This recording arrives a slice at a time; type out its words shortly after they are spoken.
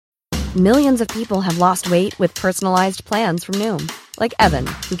Millions of people have lost weight with personalized plans from Noom. Like Evan,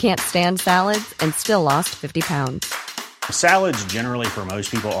 who can't stand salads and still lost 50 pounds. Salads generally for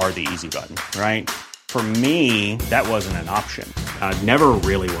most people are the easy button, right? For me, that wasn't an option. I never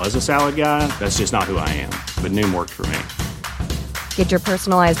really was a salad guy. That's just not who I am. But Noom worked for me. Get your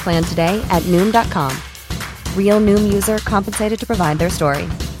personalized plan today at Noom.com. Real Noom user compensated to provide their story.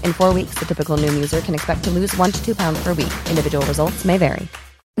 In 4 weeks, the typical Noom user can expect to lose 1 to 2 pounds per week. Individual results may vary.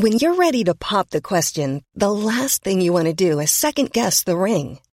 When you're ready to pop the question, the last thing you want to do is second-guess the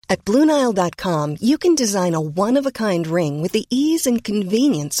ring. At BlueNile.com, you can design a one-of-a-kind ring with the ease and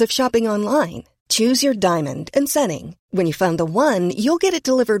convenience of shopping online. Choose your diamond and setting. When you find the one, you'll get it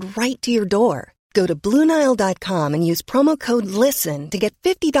delivered right to your door. Go to BlueNile.com and use promo code LISTEN to get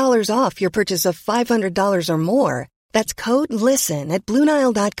 $50 off your purchase of $500 or more. That's code LISTEN at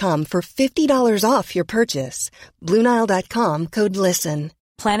BlueNile.com for $50 off your purchase. BlueNile.com, code LISTEN.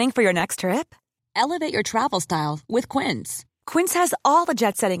 Planning for your next trip? Elevate your travel style with Quince. Quince has all the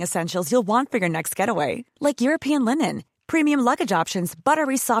jet-setting essentials you'll want for your next getaway, like European linen, premium luggage options,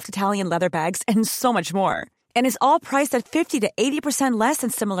 buttery soft Italian leather bags, and so much more. And is all priced at 50 to 80% less than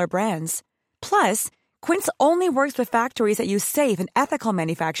similar brands. Plus, Quince only works with factories that use safe and ethical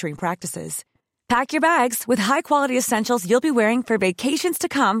manufacturing practices. Pack your bags with high-quality essentials you'll be wearing for vacations to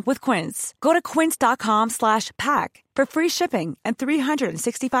come with Quince. Go to quince.com/pack for free shipping and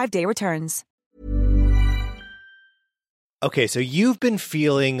 365-day returns. Okay, so you've been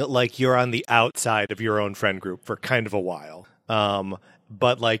feeling like you're on the outside of your own friend group for kind of a while.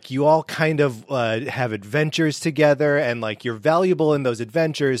 But like you all kind of have adventures together and like you're valuable in those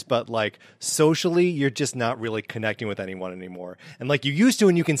adventures, but like socially you're just not really connecting with anyone anymore. And like you used to,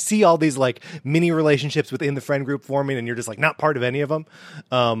 and you can see all these like mini relationships within the friend group forming and you're just like not part of any of them.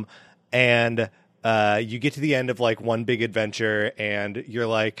 And you get to the end of like one big adventure and you're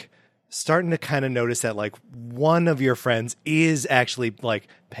like starting to kind of notice that like one of your friends is actually like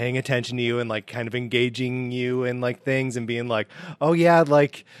paying attention to you and like kind of engaging you in like things and being like, oh yeah,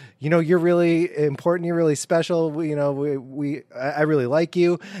 like, you know, you're really important. You're really special. I really like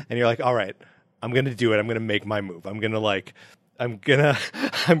you. And you're like, all right, I'm going to do it. I'm going to make my move. I'm going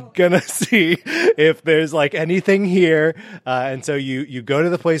to see if there's like anything here. And so you go to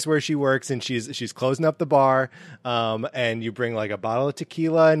the place where she works and she's closing up the bar. And you bring like a bottle of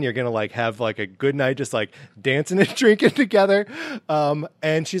tequila and you're going to like have like a good night, just like dancing and drinking together.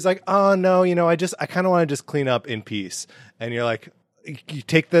 And she's like, oh no, you know, I kind of want to just clean up in peace. And you're like, you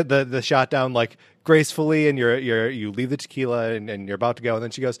take the shot down like gracefully and you leave the tequila and you're about to go. And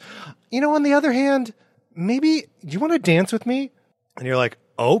then she goes, you know, on the other hand, maybe do you want to dance with me? And you're like,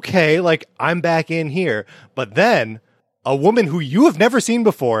 okay, like I'm back in here. But then a woman who you have never seen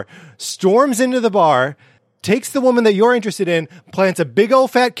before storms into the bar, takes the woman that you're interested in, plants a big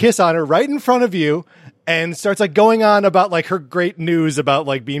old fat kiss on her right in front of you, and starts like going on about like her great news about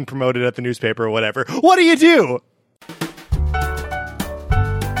like being promoted at the newspaper or whatever. What do you do?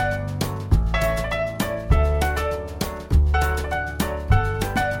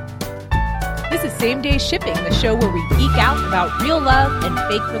 Same Day Shipping, the show where we geek out about real love and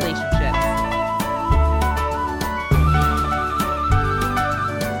fake relationships.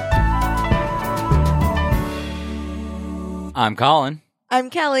 I'm Colin. I'm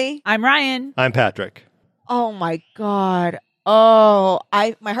Kelly. I'm Ryan. I'm Patrick. Oh my God. Oh,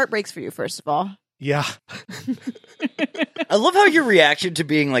 my heart breaks for you, first of all. Yeah. I love how your reaction to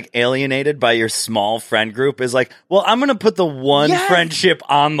being like alienated by your small friend group is like, well, I'm going to put the one friendship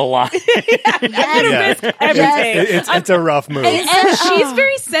on the line. Risk everything. It's a rough move. And she's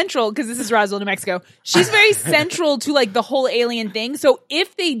very central, because this is Roswell, New Mexico. She's very central to like the whole alien thing. So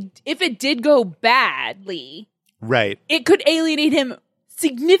if it did go badly, right, it could alienate him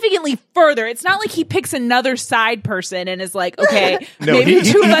significantly further. It's not like he picks another side person and is like, okay, maybe the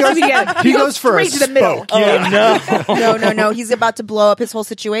two of us will be together. He goes for a straight to the middle. Yeah. Oh, no. He's about to blow up his whole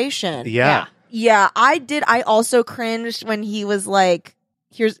situation. Yeah. Yeah, I also cringed when he was like,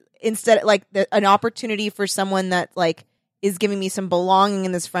 here's instead like an opportunity for someone that like is giving me some belonging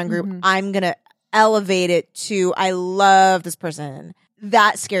in this friend group. Mm-hmm. I'm going to elevate it to, I love this person.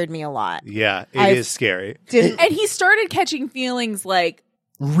 That scared me a lot. Yeah, it is scary. And he started catching feelings like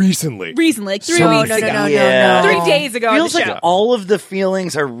recently, like 3 weeks ago. No. 3 days ago. Feels like all of the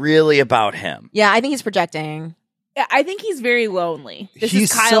feelings are really about him. Yeah, I think he's projecting. I think he's very lonely. This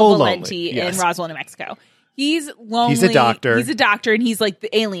He's is Kyle so Valenti lonely. Yes. in Roswell, New Mexico. He's lonely. He's a doctor. And he's like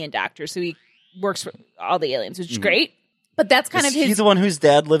the alien doctor, so he works for all the aliens, which is great. But that's kind of his. He's the one whose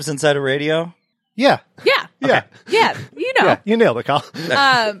dad lives inside a radio? Yeah. Yeah. Okay. Yeah. You know. Yeah, you nailed it, Kyle.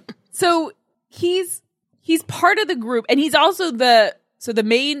 So he's part of the group, and he's also the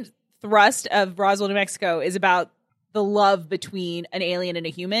main thrust of Roswell, New Mexico is about the love between an alien and a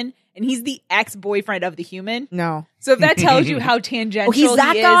human, and he's the ex-boyfriend of the human. No. So if that tells you how tangential he's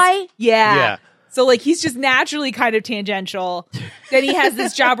that he is, guy? Yeah. Yeah. So like he's just naturally kind of tangential. Then he has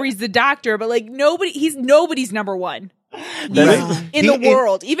this job where he's the doctor, but like he's nobody's number one. In the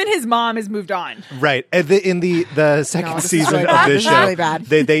world. Even his mom has moved on. Right. And in the second this is season really of bad. this This is show, really bad.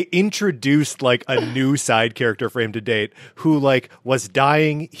 they introduced like a new side character for him to date who like was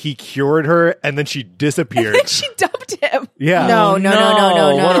dying. He cured her and then she disappeared. And she dumped him. Yeah. No.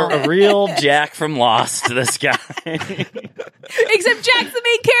 What a real Jack from Lost, this guy. Except Jack's the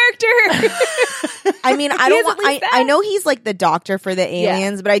main character. I mean, I He don't. is at least I that. know he's like the doctor for the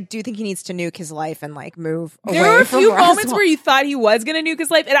aliens, but I do think he needs to nuke his life and like move away There were a from few Roswell. moments where you thought he was going to nuke his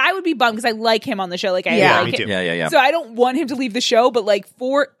life, and I would be bummed because I like him on the show. Like I Yeah, like me him. too. Yeah. So I don't want him to leave the show, but like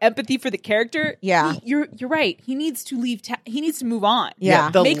for empathy for the character, Yeah. you're right. He needs to leave. He needs to move on.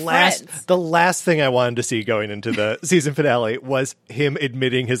 Yeah. Make friends. The last thing I wanted to see going into the season finale was him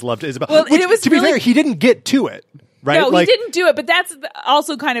admitting his love to Isabel. Well, and Which, it was to be really- fair, he didn't get to it. Right? No, Like, he didn't do it, but that's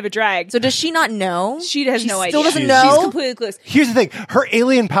also kind of a drag. So does she not know? She has no idea. Still doesn't She's- know. She's completely clueless. Here's the thing. Her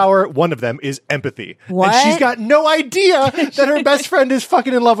alien power, one of them, is empathy. What? And she's got no idea that her best friend is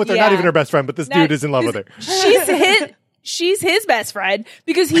fucking in love with her. Not Yeah. even her best friend, but this dude is in love with her. She's his best friend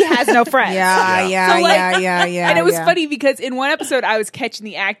because he has no friends. Yeah. And it was funny because in one episode I was catching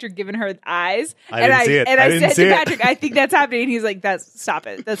the actor giving her eyes, I and didn't see it. and I I didn't said see to it. Patrick, "I think that's happening." And he's like, "Stop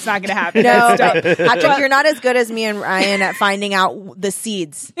it. That's not going to happen." No, Stop. Patrick, you're not as good as me and Ryan at finding out the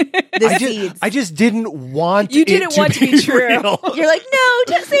seeds. The seeds. I just didn't want You didn't it want to be true. real. You're like, no,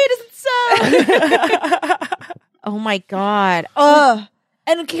 don't say it isn't so. Oh my god. Ugh.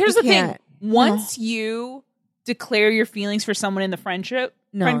 And here's You the thing: can't. once you declare your feelings for someone in the friend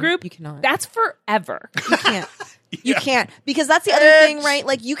group, you cannot. That's forever. You can't. You can't, because that's the other thing, right?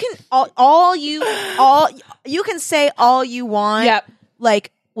 Like you can you can say all you want. Yep.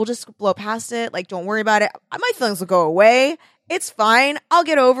 Like we'll just blow past it. Like don't worry about it. My feelings will go away. It's fine. I'll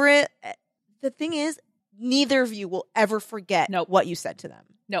get over it. The thing is, neither of you will ever forget what you said to them.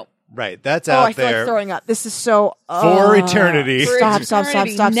 No. Right. That's Oh, out I feel there like throwing up. This is so for eternity. Stop.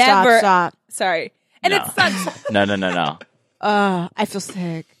 Never. Sorry. And No. it sucks. No. I feel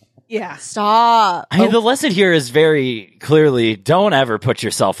sick. Yeah. Stop. I mean, the lesson here is very clearly: don't ever put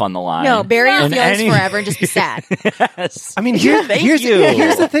yourself on the line. No, bury your In feelings any- forever and just be sad. Yes. I mean, Thank here's you.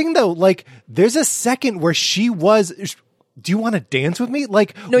 here's the thing, though. Like, there's a second where she was. Do you want to dance with me?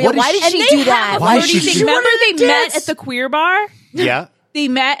 Like, No, yeah, what is why did And she they do have that? a Why flirty she thing. do Remember they dance? met at the queer bar? Yeah. They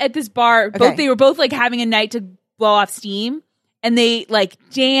met at this bar. Okay. They were both like having a night to blow off steam, and they like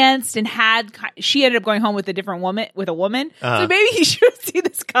danced and had. She ended up going home with a different woman. So maybe he should have seen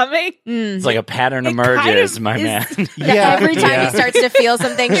this coming. It's like a pattern It emerges, kind of my is- man. Yeah. Every time Yeah. he starts to feel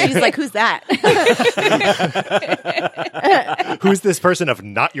something, she's like, "Who's that?" Who's this person of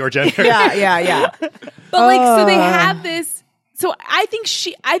not your gender? yeah. But like, so they have this. So I think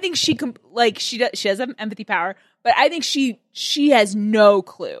she has empathy power, but I think she has no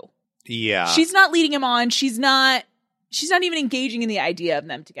clue. Yeah. She's not leading him on. She's not even engaging in the idea of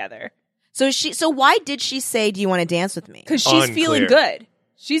them together So why did she say, "Do you want to dance with me?" because she's Unclear. feeling good.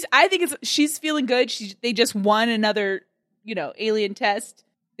 She's feeling good. They just won another, alien test.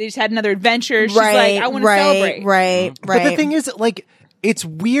 They just had another adventure. She's like, I want to celebrate. Right. But the thing is, like, it's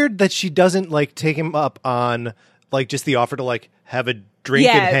weird that she doesn't like take him up on like just the offer to like have a drink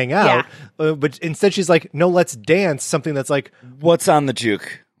Yeah, and hang out. But instead, she's like, "No, let's dance." Something that's like, What's on the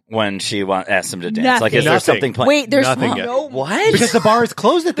juke when she asks him to dance? Nothing. Like, is there Nothing. something playing? Wait, there's Nothing yet. No. What? because the bar is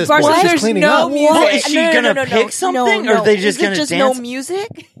closed at this bar point. says She's there's cleaning no up. music. What? Is she gonna pick something, or are they just Is it gonna just dance? no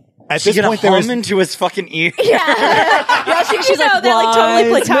music? At She's this gonna point, there hum is into his fucking ear. She's like, that like totally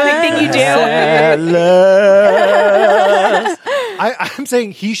platonic thing you do. I'm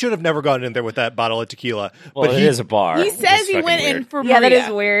saying he should have never gone in there with that bottle of tequila. Well, but it is a bar. He which says is he fucking went weird. in for Yeah, that Maria.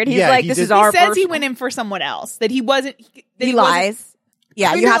 is weird. He's Yeah, like, he "This did- is he our." He says first he one. went in for someone else. That he wasn't. That He wasn't- lies.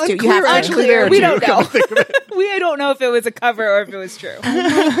 Yeah, I you mean, have to. You unclear, have to. actually, there, We too, don't come know. to think of it. We don't know if it was a cover or if it was true.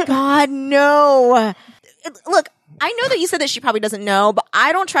 God, no. Look, I know that you said that she probably doesn't know, but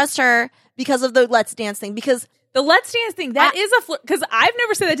I don't trust her because of the Let's Dance thing. Because The Let's Dance thing, that is a because I've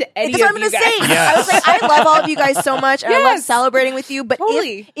never said that to any that's of what I'm you going guys. to say. I was like, I love all of you guys so much, and I love Yes. celebrating with you. But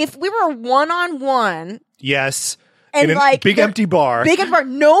Totally. if we were one-on-one, Yes. and in a like big the- empty bar. big and bar,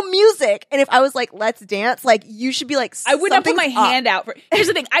 no music, and if I was like, "Let's dance," like you should be like, I would not put my "Something's up." hand out for. Here's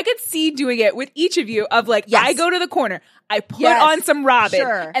the thing: I could see doing it with each of you. Of like, Yes. I go to the corner, I put Yes. on some Robin,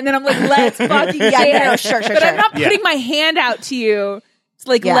 Sure. and then I'm like, let's fucking Yeah, dance. no, sure, but I'm sure. not Yeah. putting my hand out to you. It's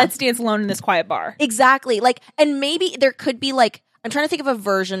like, Yeah. let's dance alone in this quiet bar. Exactly. Like, and maybe there could be like, I'm trying to think of a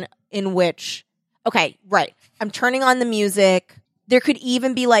version in which, okay, right. I'm turning on the music. There could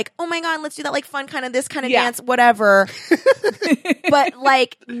even be like, oh my God, let's do that like fun kind of this kind of dance, whatever. But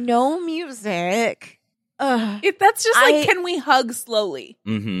like no music. That's just like, can we hug slowly?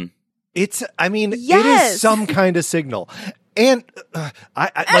 Mm-hmm. It Yes. is some kind of signal. And and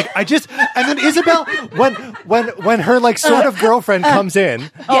then Isabel, when her like sort of girlfriend comes in,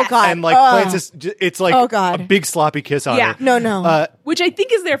 Oh God. and like plants it's like Oh, God. a big sloppy kiss on Yeah. her. No. Which I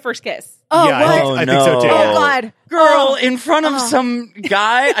think is their first kiss. Oh, yeah, what? I think so too. Oh God. Girl, in front of some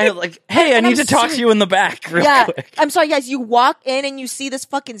guy, I like, hey, I need to talk to you in the back real quick. I'm sorry, guys. You walk in and you see this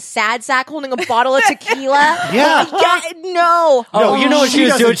fucking sad sack holding a bottle of tequila. Yeah. No. Oh, you know what she was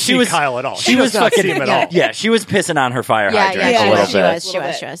doesn't doing? see She was Kyle at all. She was does not fucking see him at all. Yeah, she was pissing on her fire hydrant a little bit. She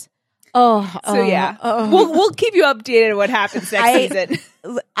was. Oh, So yeah, we'll keep you updated on what happens next season.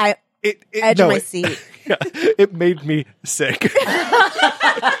 I edge no, of my it- seat. Yeah, it made me sick.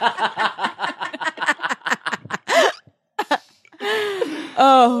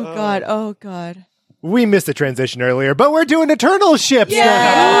 Oh God. We missed the transition earlier, but we're doing Eternal ships.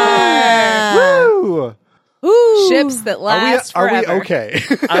 Yeah. Woo! Ships that last Are we forever. okay?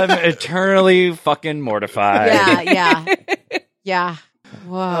 I'm eternally fucking mortified. Yeah.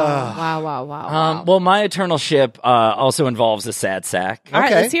 Whoa. Wow. Well, my eternal ship also involves a sad sack. All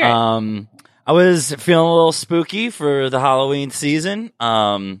right, Okay. let's hear it. I was feeling a little spooky for the Halloween season.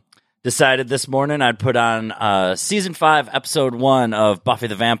 Decided this morning I'd put on season 5, episode 1 of Buffy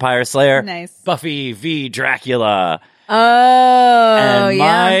the Vampire Slayer. Nice. Buffy v. Dracula. Oh, And yeah.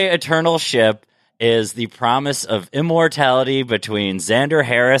 my eternal ship is the promise of immortality between Xander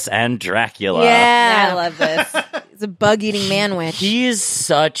Harris and Dracula. Yeah. I love this. It's a bug-eating man-witch. He's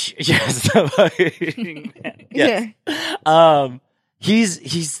such yes.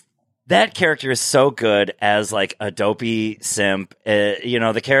 He's that character is so good as like a dopey simp.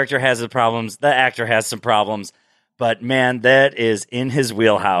 The character has his problems. The actor has some problems. But man, that is in his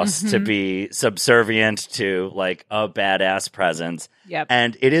wheelhouse to be subservient to like a badass presence. Yep.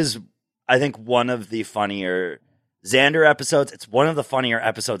 And it is, I think, one of the funnier Xander episodes. It's one of the funnier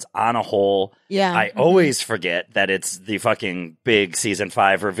episodes on a whole. Yeah. I always forget that it's the fucking big season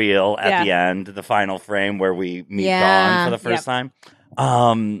 5 reveal at the end, the final frame where we meet Dawn for the first time.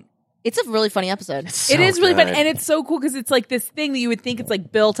 It's a really funny episode. So It is really fun, good. and it's so cool because it's like this thing that you would think it's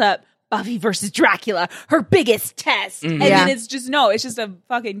like built up. Buffy versus Dracula, her biggest test, and then it's just it's just a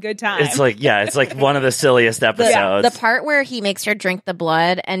fucking good time. It's like one of the silliest episodes. The part where he makes her drink the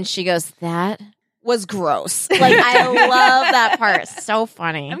blood and she goes, that was gross. Like, I love that part. So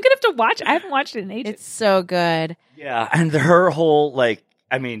funny. I'm gonna have to watch. I haven't watched it in ages. It's so good. Yeah, and her whole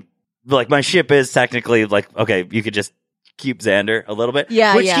my ship is technically like, okay, you could just keep Xander a little bit.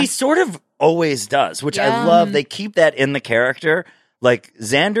 Yeah, which yeah. he sort of always does, which I Yeah. love. They keep that in the character. Like,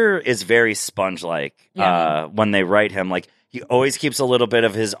 Xander is very sponge-like when they write him. Like, he always keeps a little bit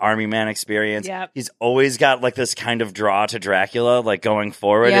of his army man experience. Yep. He's always got, like, this kind of draw to Dracula, like, going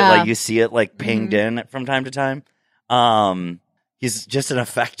forward. Yeah. Like, you see it, like, pinged in from time to time. He's just an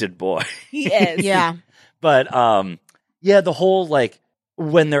affected boy. He is. Yeah. But, the whole, like,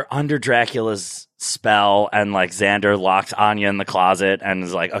 when they're under Dracula's spell and, like, Xander locks Anya in the closet and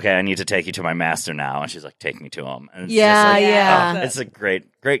is like, okay, I need to take you to my master now. And she's like, take me to him. And it's Yeah, just like, yeah. it's a great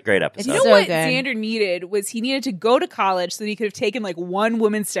episode. You know So what good. Xander needed was he needed to go to college so that he could have taken like one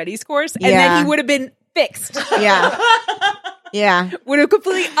women's studies course, and Yeah. then he would have been fixed. Yeah. Yeah. Would have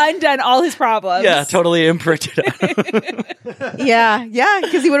completely undone all his problems. Yeah, totally imprinted on him. Yeah. Yeah.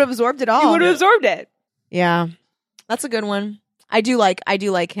 Because he would have absorbed it all. He would have absorbed it. Yeah. That's a good one. I do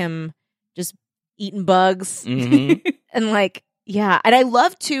like him just eating bugs Mhm. and like, yeah. And I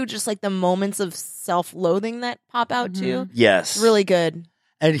love too just like the moments of self-loathing that pop out too. Yes. Really good.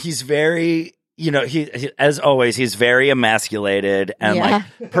 And he's very, he as always, he's very emasculated and Yeah.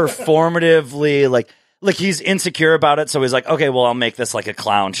 like performatively, like he's insecure about it. So he's like, okay, well, I'll make this like a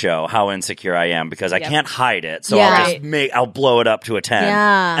clown show, how insecure I am, because I can't hide it. So Yeah. I'll blow it up to a 10.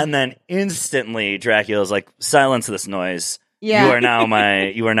 Yeah. And then instantly Dracula's like, silence this noise. Yeah. You are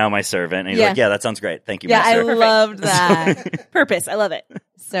now my servant. And he's Yeah. like, yeah, that sounds great. Thank you, Yeah, I master. loved that. Purpose. I love it.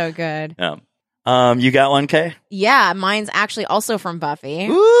 So good. You got one, Kay? Yeah, mine's actually also from Buffy.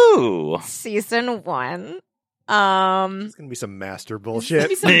 Ooh. Season 1. It's gonna be some master bullshit.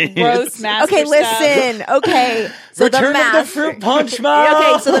 Maybe some gross master Okay, stuff. listen. Okay. So Return the of the master. fruit punch, Mom.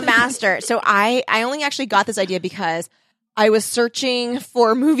 Okay, so the master. So I only actually got this idea because I was searching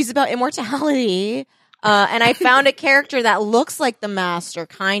for movies about immortality, and I found a character that looks like the master,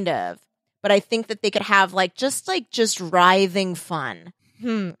 kind of. But I think that they could have just writhing fun.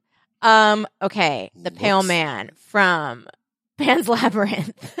 Okay, the Pale Man from Pan's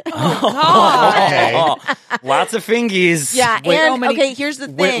Labyrinth. God. Lots of fingies. Yeah, Wait, and okay, here's the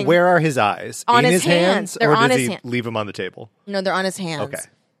thing. Where are his eyes? On in his hands. They're or on does his he hand. leave them on the table? No, they're on his hands. Okay.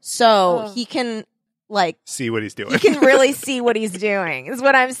 So he can like See what he's doing. he can really see what he's doing. Is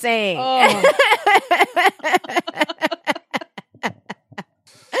what I'm saying.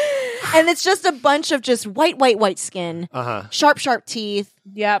 And it's just a bunch of just white skin, sharp teeth.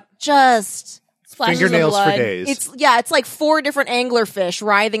 Yep. Just Splashes Fingernails of for blood. days. it's like 4 different anglerfish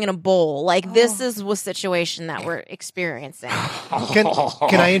writhing in a bowl. Like this is the situation that we're experiencing.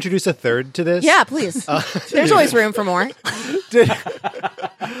 Can I introduce a third to this? Yeah, please. There's always room for more.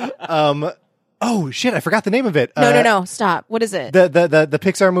 Oh shit! I forgot the name of it. No. Stop. What is it? The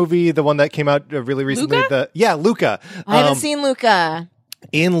Pixar movie, the one that came out really recently. Luca? Luca. I haven't seen Luca.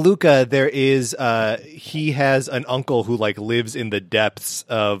 In Luca, there is he has an uncle who like lives in the depths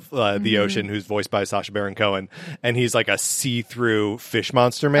of the ocean, who's voiced by Sacha Baron Cohen, and he's like a see-through fish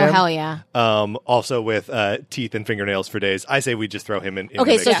monster man. Oh hell yeah! Also with teeth and fingernails for days. I say we just throw him in.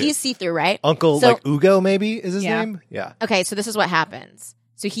 Okay, the so mix, too. he's see-through, right? Uncle So- like Ugo maybe is his Yeah. name. Yeah. Okay, so this is what happens.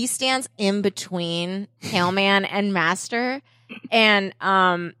 So he stands in between Pale Man and Master, and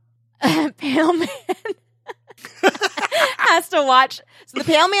Pale Man has to watch. So the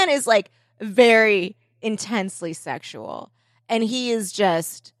Pale Man is like very intensely sexual, and he is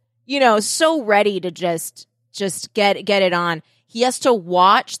just, so ready to just get it on. He has to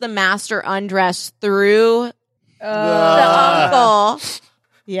watch the Master undress through the uncle.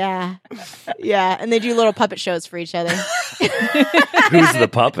 Yeah. And they do little puppet shows for each other. Who's the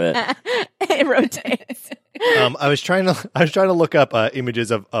puppet? It rotates. I was trying to look up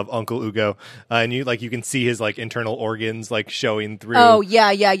images of Uncle Ugo, and you can see his like internal organs like showing through. Oh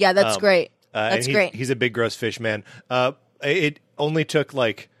yeah. That's great. And Great. He's a big gross fish man. It only took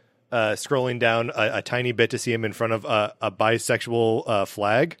like scrolling down a tiny bit to see him in front of a bisexual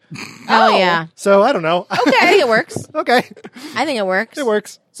flag. Oh yeah. So I don't know. Okay, I think it works. Okay, I think it works. it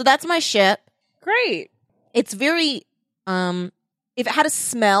works. So that's my ship. Great. It's very if it had a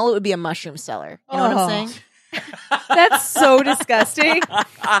smell, it would be a mushroom cellar. You know what I'm saying? That's so disgusting.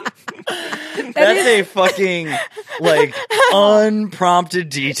 That's a fucking like unprompted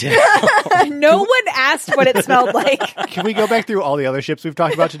detail. No one asked what it smelled like. Can we go back through all the other ships we've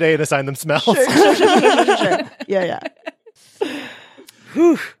talked about today and assign them smells? Sure. Yeah.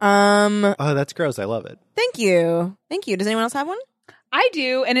 Oh, that's gross. I love it. Thank you. Does anyone else have one? I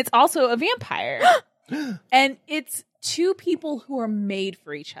do, and it's also a vampire. And it's 2 people who are made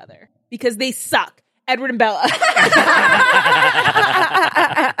for each other because they suck. Edward and Bella.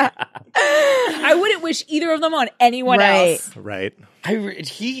 I wouldn't wish either of them on anyone else. Right.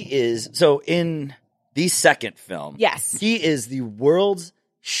 He is so in the second film. Yes. He is the world's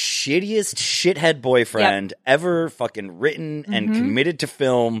shittiest shithead boyfriend ever fucking written and committed to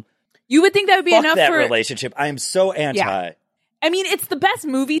film. You would think that would be Fuck enough that for relationship. I am so anti. Yeah. I mean, it's the best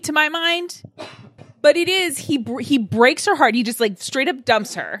movie to my mind, but it is. He breaks her heart. He just like straight up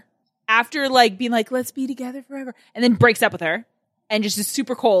dumps her after like being like, let's be together forever, and then breaks up with her and just is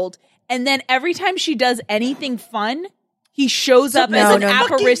super cold. And then every time she does anything fun, he shows up as an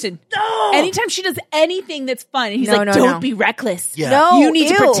apparition. No. Anytime she does anything that's fun, and he's like, don't be reckless. Yeah. No, you need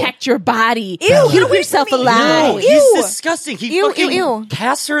to ew. protect your body. Ew, Keep yourself No, alive. he's disgusting. He Ew, fucking ew.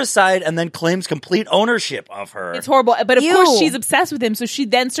 casts her aside and then claims complete ownership of her. It's horrible. But of Ew. course, she's obsessed with him, so she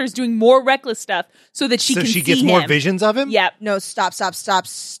then starts doing more reckless stuff so that she So can she see gets him. more visions of him? Yep. No, stop.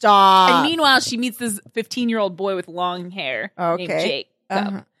 And meanwhile, she meets this 15-year-old boy with long hair named Jake.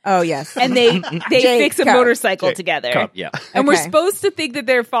 Oh yes. And they fix a Jacob. motorcycle together. Yeah. And we're Okay. supposed to think that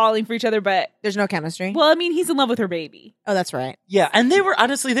they're falling for each other, but There's no chemistry. well, I mean, he's in love with her baby. Oh, that's right. Yeah, and they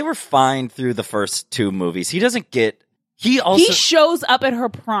were fine through the first 2 movies. He doesn't get he shows up at her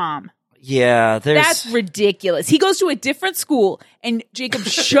prom. Yeah, That's ridiculous. He goes to a different school, and Jacob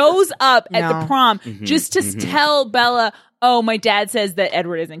shows up at the prom just to tell Bella, "Oh, my dad says that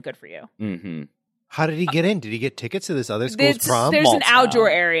Edward isn't good for you." Mm-hmm. How did he get in? Did he get tickets to this other school's prom? There's an outdoor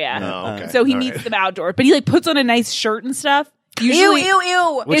area, Oh, okay. so he All meets right. them outdoor. But he like puts on a nice shirt and stuff. Usually,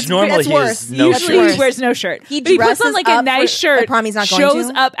 Ew. Which It's- normally that's he worse. has no usually shirt. he wears no shirt. He But he puts on dresses like a up nice for shirt. a prom he's not going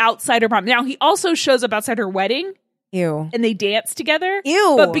shows to? up outside her prom. Now he also shows up outside her wedding, Ew. and they dance together.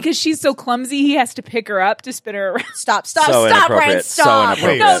 Ew. But because she's so clumsy, he has to pick her up to spin her around. Stop, So Brian, inappropriate. So stop.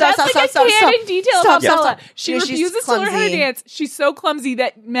 inappropriate. No, Stop, that's stop, like stop, a stop, canon detail stop, about stop, Bella. stop. She Yeah, she's refuses to learn how to clumsy. dance. She's so clumsy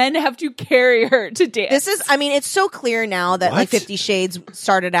that men have to carry her to dance. This is, I mean, it's so clear now that like What? 50 Shades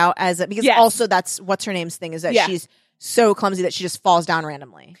started out as a, because Yes. also that's what's her name's thing is that Yeah. she's so clumsy that she just falls down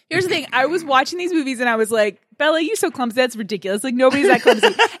randomly. Here's the thing. I was watching these movies and I was like, Bella, you so clumsy. That's ridiculous. Like, nobody's that clumsy.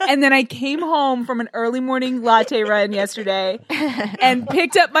 And then I came home from an early morning latte run yesterday and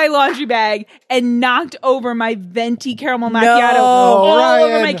picked up my laundry bag and knocked over my venti caramel macchiato all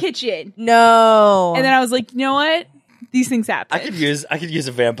over my kitchen. No. And then I was like, you know what? These things happen. I could use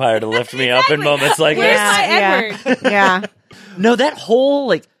a vampire to lift me up in moments like Where's this. my Edward? Yeah. No, that whole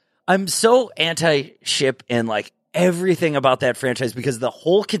like I'm so anti-ship in like everything about that franchise because the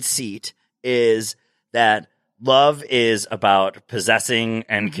whole conceit is that love is about possessing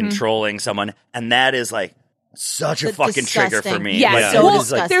and controlling someone, and that is like such a fucking trigger for me. Yeah, like, so it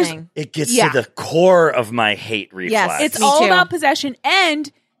is, like, disgusting. it gets to the core of my hate reflex. Yes, It's Me all too. about possession and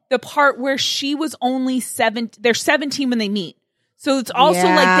the part where she was only 7. They're 17 when they meet. So it's also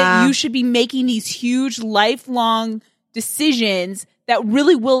like that you should be making these huge lifelong decisions that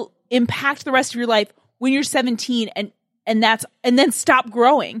really will impact the rest of your life when you're 17 and then stop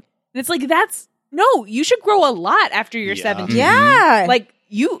growing. And it's like no, you should grow a lot after you're 17. Yeah. Like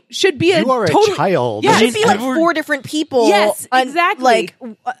you should be You are a child. Yeah, Yeah, it should be like 4 different people. Yes, exactly. Like,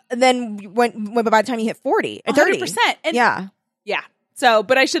 then when by the time you hit 40, 30. 100%. And Yeah. Yeah. So,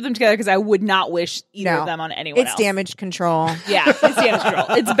 but I ship them together because I would not wish either of them on anyone It's else. damage control. Yeah, it's damage control.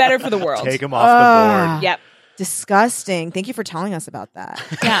 It's better for the world. Take them off the board. Yep. Disgusting. Thank you for telling us about that.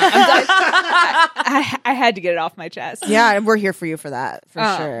 Yeah. I'm glad- I had to get it off my chest. Yeah, and we're here for you for that, for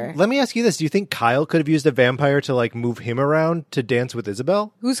Oh. sure. Let me ask you this: do you think Kyle could have used a vampire to like move him around to dance with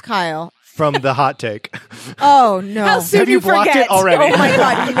Isabel Who's Kyle? from the hot take? Oh, no. How soon Have you blocked forget? it already? Oh, my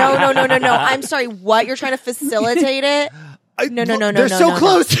God. No. I'm sorry. What? You're trying to facilitate it? No. They're so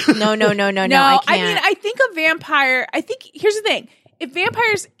close. No. I can't. mean, I think a vampire. Here's the thing: if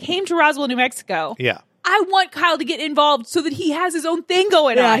vampires came to Roswell, New Mexico, Yeah, I want Kyle to get involved so that he has his own thing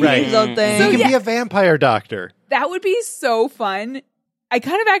going on. he needs his own thing. he can be a vampire doctor. That would be so fun. I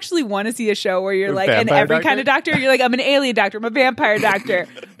kind of actually want to see a show where you're like an vampire every kind of doctor. You're like, I'm an alien doctor. I'm a vampire doctor.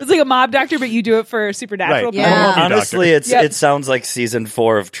 It's like a mob doctor, but you do it for supernatural. Right. people. Yeah. I'm a movie Honestly, doctor. Yep. it sounds like season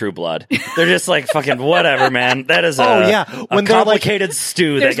 4 of True Blood. They're just like fucking whatever, man. That is Oh, yeah. a When they're like- complicated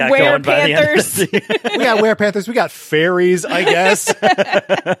stew that There's got going by the end of the were-panthers. season. We got werepanthers. We got fairies. I guess.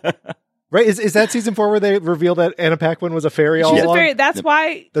 Right? Is that season 4 where they reveal that Anna Paquin was a fairy all She's a along? fairy. That's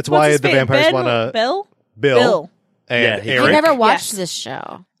why. That's what's why his the name? vampires Ben? wanna- Bill. Bill and Yeah, he- I Eric. never watched Yes. this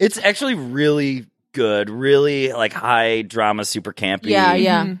show. It's actually really good, really like high drama, super campy.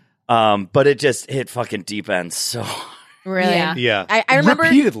 Yeah. But it just hit fucking deep end so hard. Really? Yeah. Yeah, I remember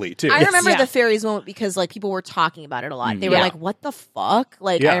repeatedly too. I remember Yeah. the fairies moment because like people were talking about it a lot. They were Yeah. like, "What the fuck?"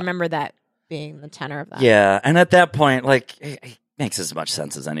 Like Yeah. I remember that being the tenor of that. Yeah, and at that point, like, it makes as much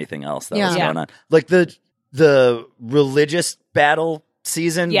sense as anything else that was Yeah. going on. Like the religious battle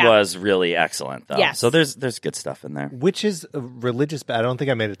season Yeah. was really excellent, though. Yes. So there's good stuff in there. Which is a religious. I don't think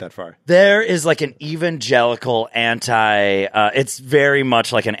I made it that far. There is like an evangelical it's very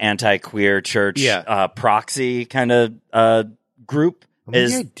much like an anti-queer church Yeah. proxy kind of group.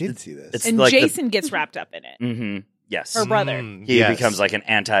 Maybe I did see this. It's And like Jason gets wrapped up in it. yes. Her brother. He Yes. becomes like an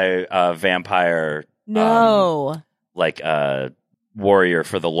anti-vampire No. like warrior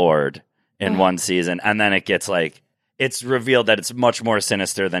for the Lord in one season, and then it gets like it's revealed that it's much more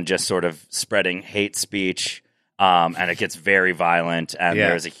sinister than just sort of spreading hate speech, and it gets very violent, and Yeah.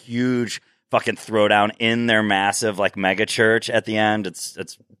 there's a huge fucking throwdown in their massive like mega church at the end. It's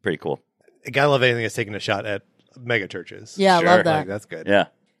pretty cool. Gotta love anything that's taking a shot at mega churches. Yeah, I Sure. love that. Like, that's good. Yeah.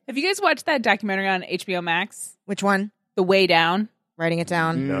 Have you guys watched that documentary on HBO Max, Which one? The Way Down? Writing it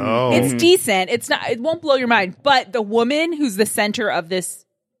down. No, It's decent. It's not. It won't blow your mind. But the woman who's the center of this,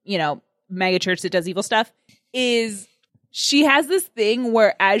 mega church that does evil stuff, she has this thing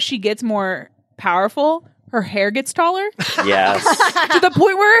where as she gets more powerful, her hair gets taller Yes. to the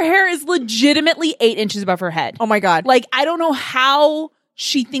point where her hair is legitimately 8 inches above her head. Oh my god. Like I don't know how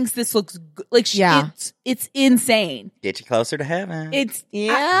she thinks this looks good. Like Yeah. it's insane. Get you closer to heaven. It's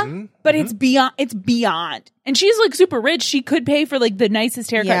yeah. but it's beyond. It's beyond. And she's like super rich. She could pay for like the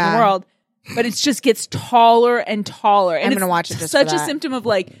nicest haircut in Yeah. the world. But it just gets taller and taller. And I'm gonna it's watch it just such for a that. symptom of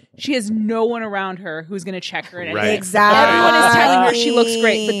like she has no one around her who's going to check her in anything. Right. Exactly. Everyone is telling her she looks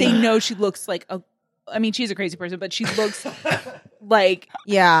great, but they know she looks like a. I mean, she's a crazy person, but she looks like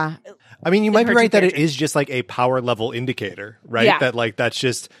Yeah. I mean, you might be her right two that it characters. is just like a power level indicator, right? Yeah. That like that's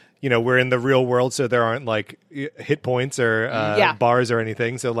just we're in the real world, so there aren't like hit points or Yeah. bars or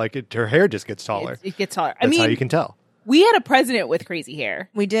anything. So like her hair just gets taller. it gets taller. That's I mean, how you can tell. we had a president with crazy hair,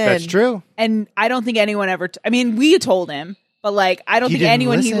 We did. That's true. and I don't think anyone ever. I mean, we told him, but like I don't He think didn't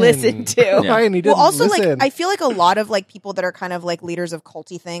anyone he listen. listened to. Ryan, he didn't Well, also listen. like I feel like a lot of like people that are kind of like leaders of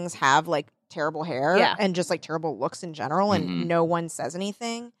culty things have like terrible hair and just like terrible looks in general, and no one says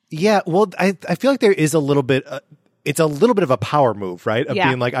anything. Yeah, well, I feel like there is a little bit. It's a little bit of a power move, right? Of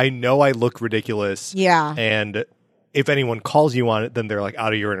being like, I know I look ridiculous. Yeah, and if anyone calls you on it, then they're like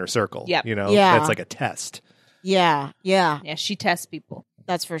out of your inner circle. Yep. You know, Yeah. that's like a test. yeah. Yeah, she tests people.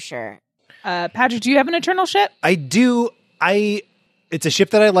 That's for sure. Patrick, do you have an Eternal ship? I do. It's a ship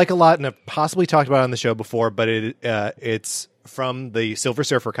that I like a lot, and I've possibly talked about it on the show before, but it's from the Silver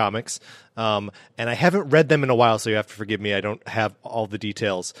Surfer comics, and I haven't read them in a while, so you have to forgive me. I don't have all the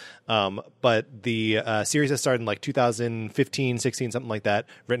details, but the series that started in like 2015, 16, something like that,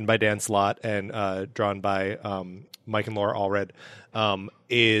 written by Dan Slott and drawn by Mike and Laura Allred,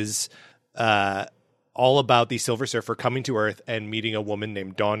 is all about the Silver Surfer coming to Earth and meeting a woman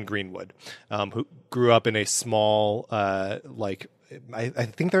named Dawn Greenwood, who grew up in a small, I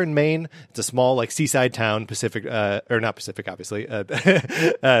think they're in Maine. It's a small, like, seaside town, Pacific, or not Pacific, obviously,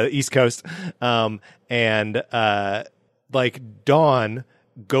 East Coast. Like, Dawn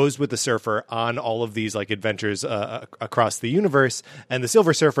goes with the Surfer on all of these, like, adventures across the universe, and the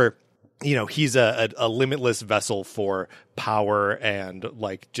Silver Surfer, you know, he's a limitless vessel for power and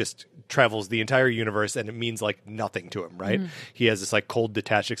like just travels the entire universe, and it means like nothing to him, right? He has this like cold,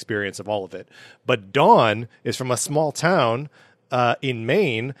 detached experience of all of it. But Dawn is from a small town in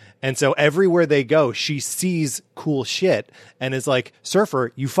Maine, and so everywhere they go, she sees cool shit and is like,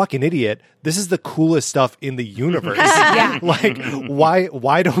 Surfer, you fucking idiot. This is the coolest stuff in the universe. Like,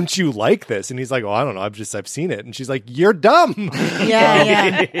 why don't you like this? And he's like, oh, I don't know. I've seen it. And she's like, you're dumb.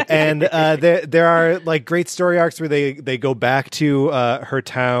 Yeah. And there are like great story arcs where they go back to her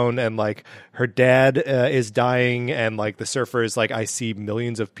town, and like her dad is dying, and like the Surfer is like, I see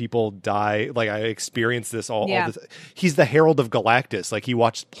millions of people die. Like I experienced this all this. He's the Herald of Galactus. Like he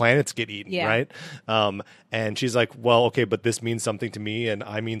watched planets get eaten, right? And she's like, well, okay, but this means something to me, and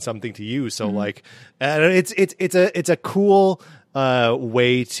I mean something to you. So like, it's a cool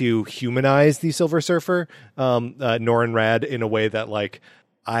way to humanize the Silver Surfer, Norrin Radd, in a way that like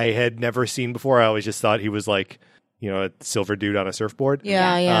I had never seen before. I always just thought he was like, you know, a silver dude on a surfboard.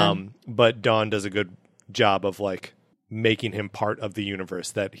 Yeah. But Dawn does a good job of like making him part of the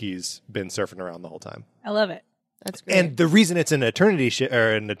universe that he's been surfing around the whole time. I love it. That's great. And the reason it's an eternity ship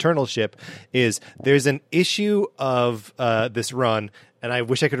or an eternal ship is there's an issue of this run, and I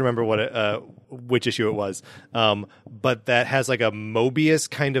wish I could remember which issue it was, but that has like a Mobius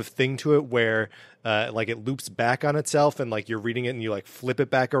kind of thing to it where like it loops back on itself, and like you're reading it and you like flip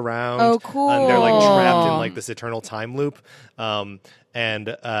it back around. Oh, cool. And they're like trapped in like this eternal time loop. And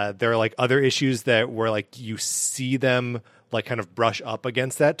there are like other issues that where like you see them like kind of brush up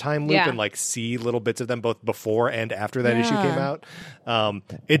against that time loop and like see little bits of them both before and after that issue came out.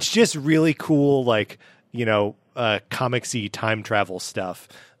 It's just really cool, like, you know, comicsy time travel stuff.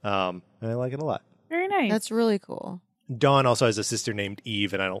 And I like it a lot. Very nice. That's really cool. Dawn also has a sister named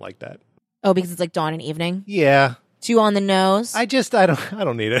Eve, and I don't like that. Oh, because it's like dawn and evening? Yeah. Too on the nose? I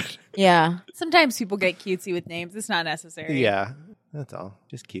don't need it. Yeah. Sometimes people get cutesy with names. It's not necessary. Yeah. That's all.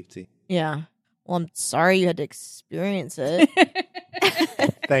 Just cutesy. Yeah. Well, I'm sorry you had to experience it.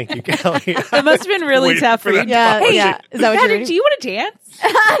 Thank you, Kelly. It must have been really tough for you. Yeah, Hey, yeah. Is that what Patrick, you're do you want to dance?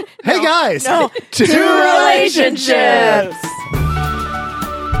 Hey, guys. No. Two relationships.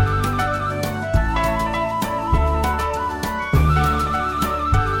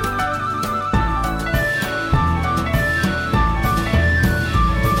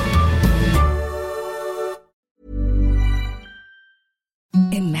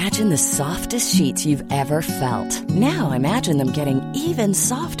 Imagine the softest sheets you've ever felt. Now imagine them getting even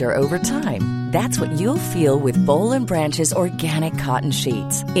softer over time. That's what you'll feel with Boll & Branch's organic cotton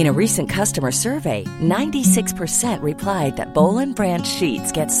sheets. In a recent customer survey, 96% replied that Boll & Branch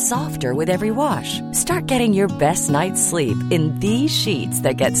sheets get softer with every wash. Start getting your best night's sleep in these sheets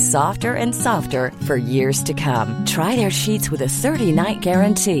that get softer and softer for years to come. Try their sheets with a 30-night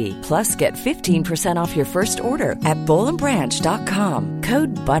guarantee. Plus, get 15% off your first order at bollandbranch.com.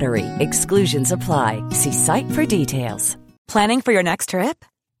 Code BUTTERY. Exclusions apply. See site for details. Planning for your next trip?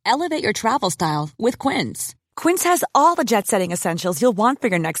 Elevate your travel style with Quince. Quince has all the jet-setting essentials you'll want for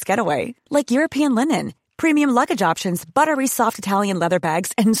your next getaway, like European linen, premium luggage options, buttery soft Italian leather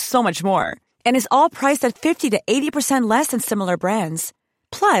bags, and so much more. And is all priced at 50 to 80% less than similar brands.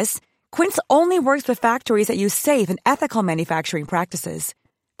 Plus, Quince only works with factories that use safe and ethical manufacturing practices.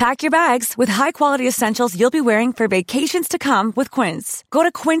 Pack your bags with high-quality essentials you'll be wearing for vacations to come with Quince. Go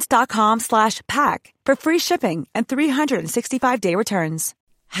to quince.com/pack for free shipping and 365-day returns.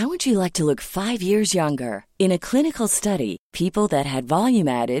 How would you like to look 5 years younger? In a clinical study, people that had volume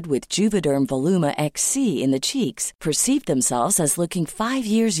added with Juvederm Voluma XC in the cheeks perceived themselves as looking 5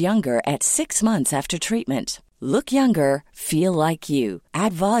 years younger at 6 months after treatment. Look younger, feel like you.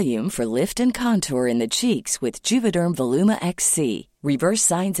 Add volume for lift and contour in the cheeks with Juvederm Voluma XC. Reverse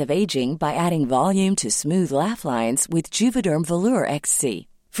signs of aging by adding volume to smooth laugh lines with Juvederm Volure XC.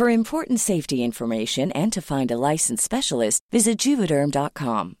 For important safety information and to find a licensed specialist, visit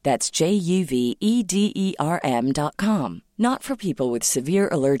Juvederm.com. That's JUVEDERM.com. Not for people with severe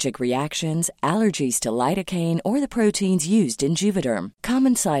allergic reactions, allergies to lidocaine, or the proteins used in Juvederm.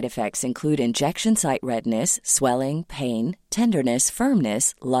 Common side effects include injection site redness, swelling, pain, tenderness,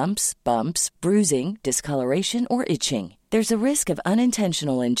 firmness, lumps, bumps, bruising, discoloration, or itching. There's a risk of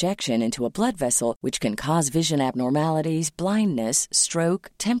unintentional injection into a blood vessel, which can cause vision abnormalities, blindness, stroke,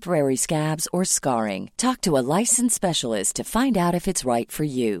 temporary scabs, or scarring. Talk to a licensed specialist to find out if it's right for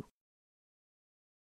you.